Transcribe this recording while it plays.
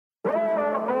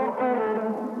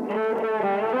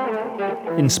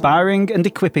inspiring and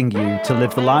equipping you to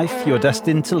live the life you're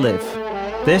destined to live.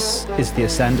 This is the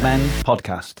Ascend Men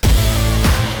podcast.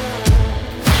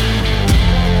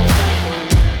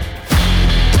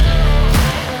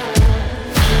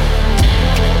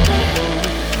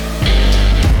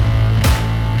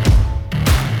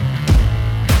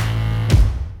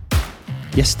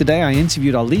 Yesterday, I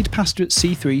interviewed our lead pastor at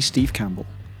C3, Steve Campbell.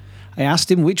 I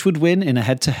asked him which would win in a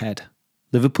head-to-head,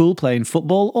 Liverpool playing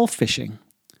football or fishing.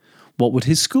 What would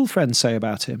his school friends say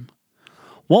about him?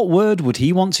 What word would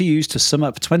he want to use to sum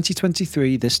up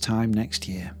 2023 this time next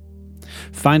year?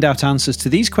 Find out answers to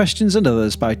these questions and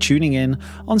others by tuning in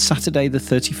on Saturday the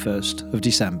 31st of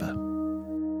December.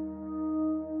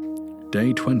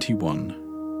 Day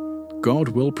 21. God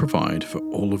will provide for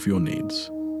all of your needs.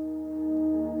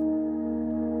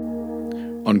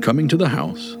 On coming to the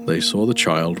house, they saw the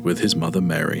child with his mother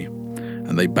Mary,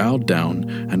 and they bowed down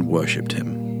and worshipped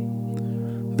him.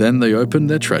 Then they opened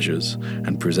their treasures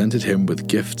and presented him with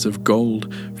gifts of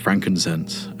gold,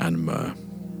 frankincense, and myrrh.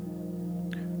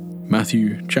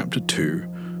 Matthew chapter 2,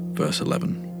 verse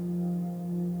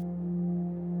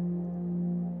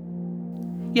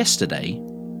 11. Yesterday,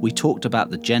 we talked about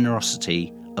the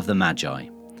generosity of the Magi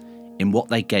in what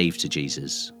they gave to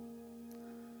Jesus.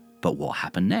 But what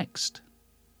happened next?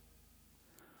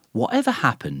 Whatever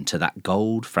happened to that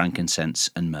gold, frankincense,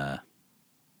 and myrrh?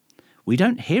 We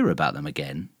don't hear about them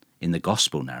again in the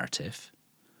gospel narrative,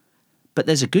 but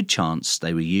there's a good chance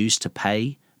they were used to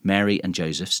pay Mary and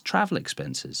Joseph's travel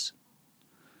expenses.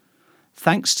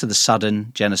 Thanks to the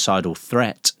sudden genocidal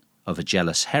threat of a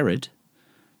jealous Herod,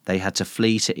 they had to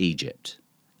flee to Egypt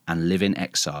and live in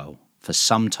exile for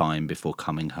some time before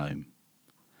coming home.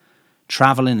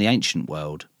 Travel in the ancient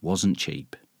world wasn't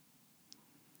cheap.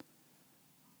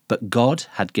 But God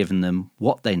had given them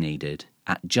what they needed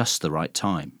at just the right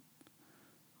time.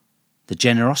 The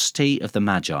generosity of the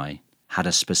Magi had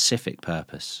a specific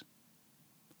purpose.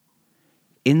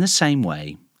 In the same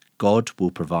way, God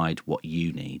will provide what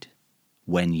you need,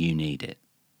 when you need it.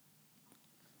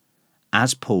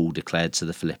 As Paul declared to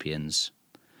the Philippians,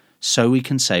 so we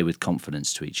can say with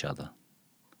confidence to each other,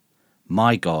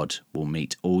 "My God will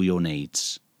meet all your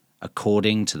needs,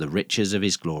 according to the riches of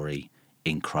his glory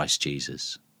in Christ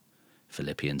Jesus."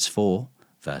 Philippians 4,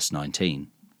 verse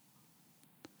 19.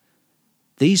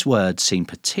 These words seem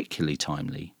particularly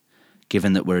timely,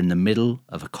 given that we're in the middle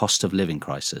of a cost of living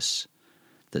crisis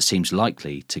that seems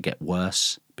likely to get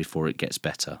worse before it gets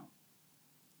better.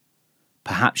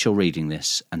 Perhaps you're reading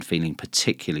this and feeling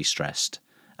particularly stressed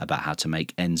about how to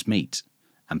make ends meet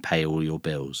and pay all your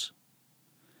bills.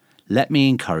 Let me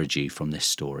encourage you from this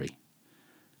story.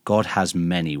 God has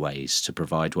many ways to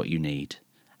provide what you need,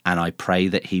 and I pray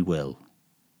that he will.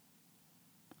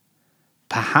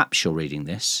 Perhaps you're reading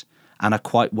this and are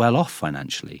quite well off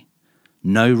financially.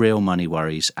 No real money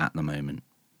worries at the moment.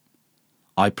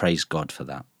 I praise God for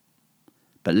that.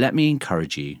 But let me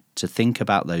encourage you to think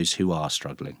about those who are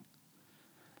struggling.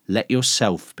 Let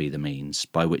yourself be the means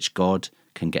by which God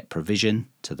can get provision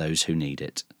to those who need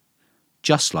it,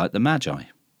 just like the Magi.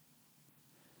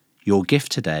 Your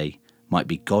gift today might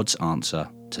be God's answer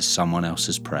to someone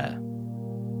else's prayer.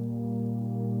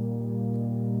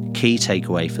 Key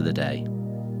takeaway for the day.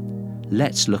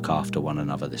 Let's look after one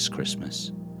another this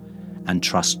Christmas and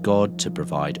trust God to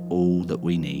provide all that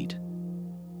we need.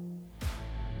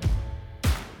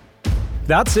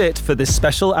 That's it for this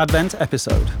special Advent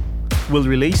episode. We'll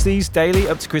release these daily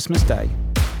up to Christmas Day.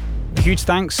 A huge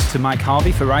thanks to Mike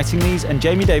Harvey for writing these and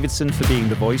Jamie Davidson for being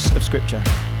the voice of Scripture.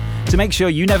 To make sure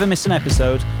you never miss an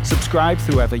episode, subscribe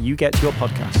wherever you get your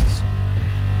podcasts.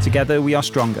 Together we are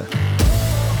stronger.